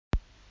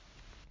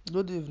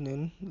Good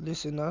evening,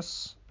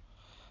 listeners.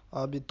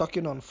 I'll be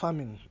talking on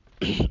farming.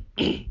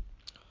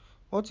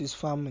 What is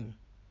farming?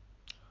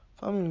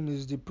 Farming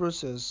is the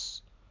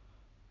process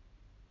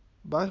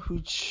by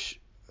which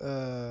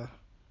uh,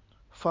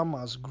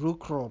 farmers grow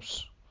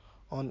crops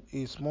on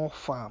a small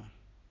farm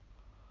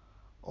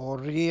or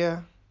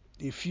rear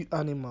a few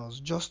animals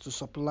just to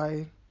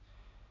supply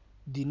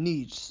the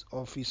needs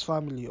of his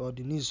family or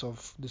the needs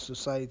of the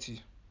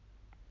society.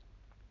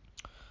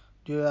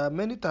 There are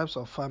many types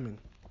of farming,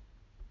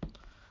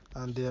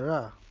 and there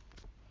are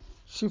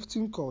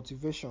shifting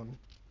cultivation,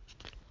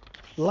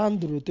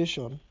 land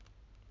rotation,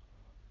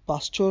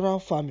 pastoral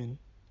farming,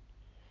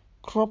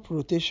 crop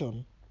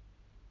rotation,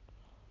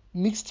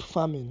 mixed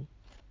farming,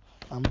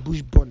 and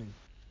bush burning.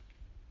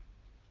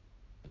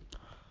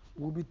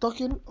 We'll be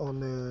talking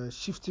on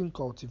shifting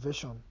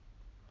cultivation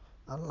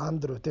and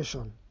land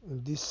rotation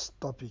in this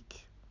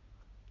topic,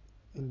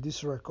 in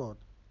this record.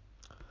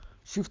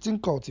 Shifting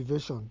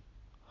cultivation.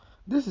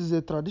 This is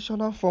a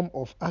traditional form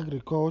of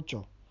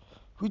agriculture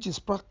which is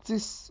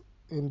practiced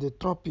in the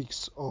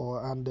tropics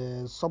and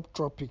the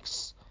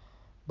subtropics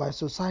by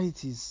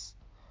societies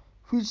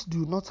which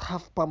do not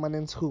have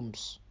permanent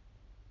homes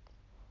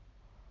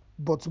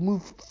but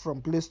move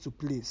from place to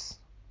place.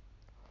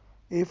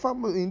 A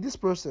farmer in this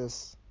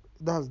process,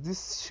 that's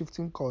this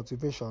shifting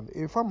cultivation,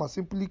 a farmer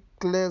simply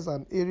clears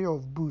an area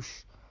of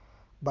bush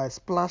by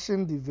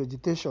splashing the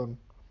vegetation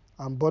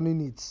and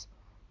burning it.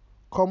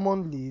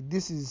 Commonly,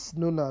 this is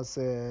known as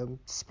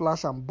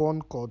splash and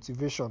burn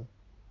cultivation.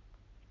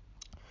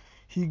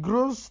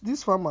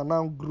 This farmer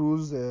now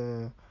grows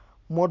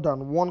more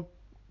than one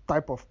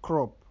type of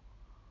crop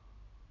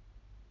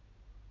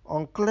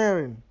on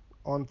clearing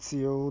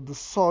until the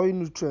soil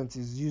nutrient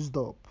is used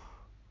up.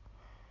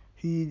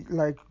 He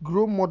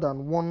grow more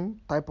than one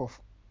type of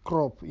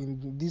crop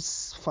in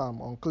this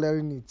farm on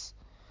clearing it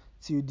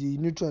till the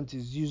nutrient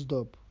is used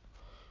up.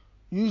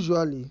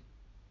 Usually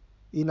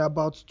in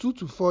about 2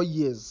 to 4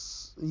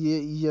 years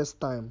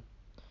time,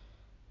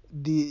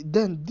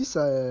 this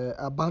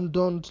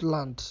abandoned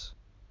land,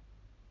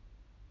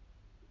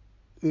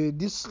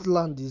 this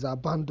land is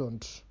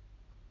abandoned,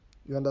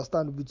 you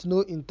understand, with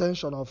no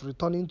intention of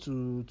returning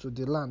to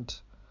the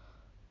land.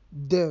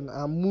 Then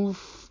and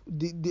move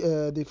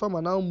the farmer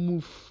now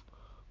move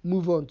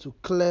on to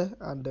clear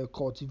and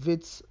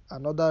cultivate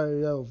another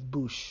area of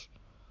bush.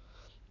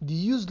 The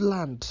used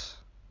land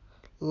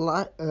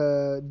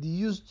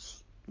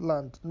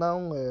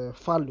now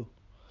fallow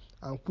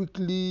and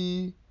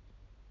quickly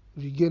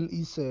regain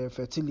its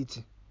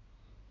fertility.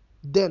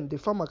 Then the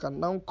farmer can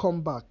now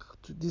come back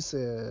to this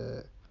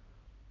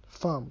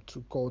farm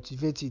to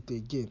cultivate it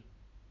again.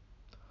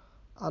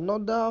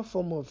 Another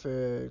form of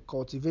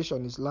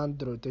cultivation is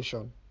land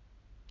rotation,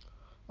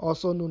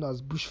 also known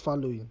as bush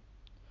fallowing.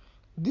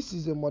 This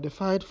is a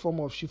modified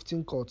form of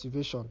shifting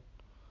cultivation.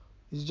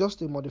 It's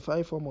just a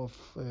modified form of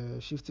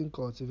shifting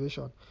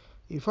cultivation.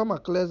 A farmer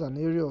clears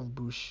an area of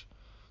bush,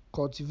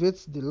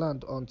 cultivates the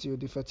land until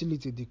the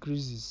fertility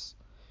decreases.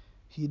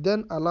 He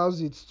then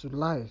allows it to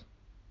lie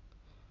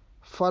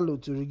fallow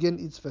to regain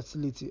its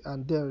fertility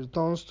and then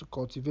returns to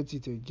cultivate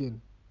it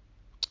again.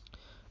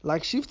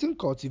 Like shifting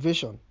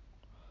cultivation,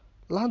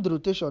 land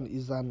rotation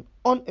is an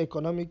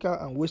uneconomical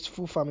and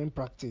wasteful farming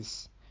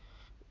practice.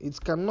 It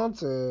cannot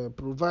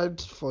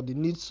provide for the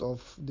needs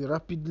of the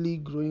rapidly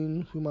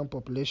growing human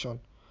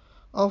population.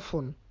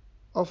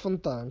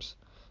 Oftentimes,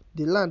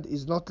 the land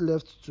is not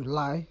left to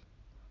lie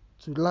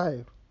to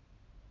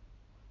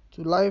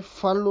lie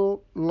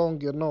fallow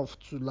long enough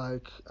to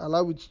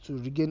allow it to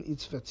regain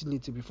its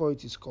fertility before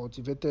it is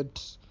cultivated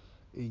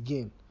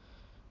again.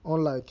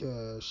 Unlike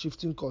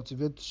shifting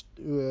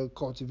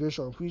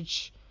cultivation,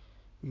 which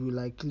you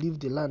leave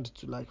the land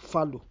to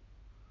fallow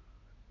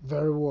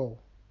very well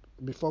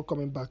before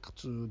coming back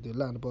to the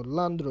land. But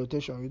land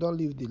rotation, you don't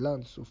leave the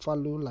land to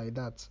fallow like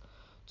that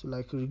to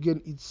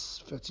regain its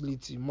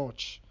fertility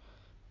much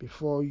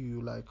before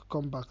you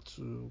come back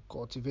to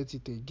cultivate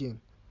it again.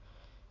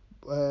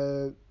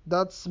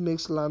 That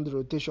makes land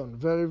rotation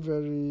very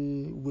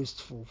very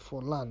wasteful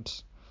for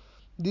land.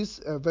 In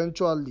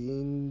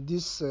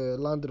this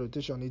land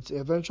rotation, it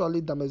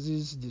eventually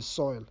damages the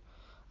soil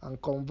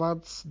and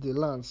converts the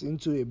lands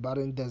into a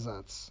barren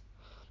desert.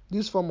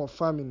 This form of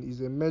farming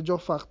is a major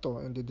factor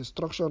in the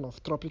destruction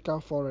of tropical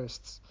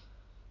forests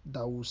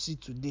that we see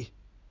today.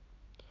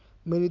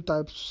 Many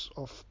types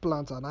of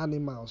plants and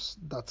animals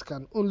that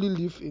can only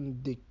live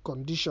in the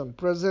condition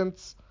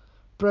present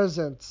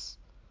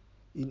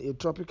in a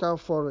tropical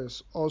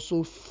forest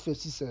also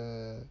faces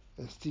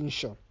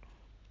extinction.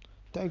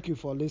 Thank you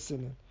for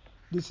listening.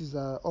 This is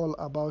all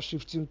about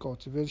shifting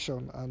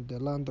cultivation and the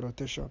land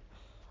rotation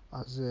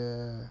as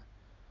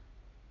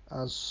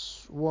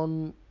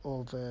one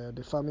of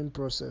the farming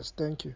process. Thank you.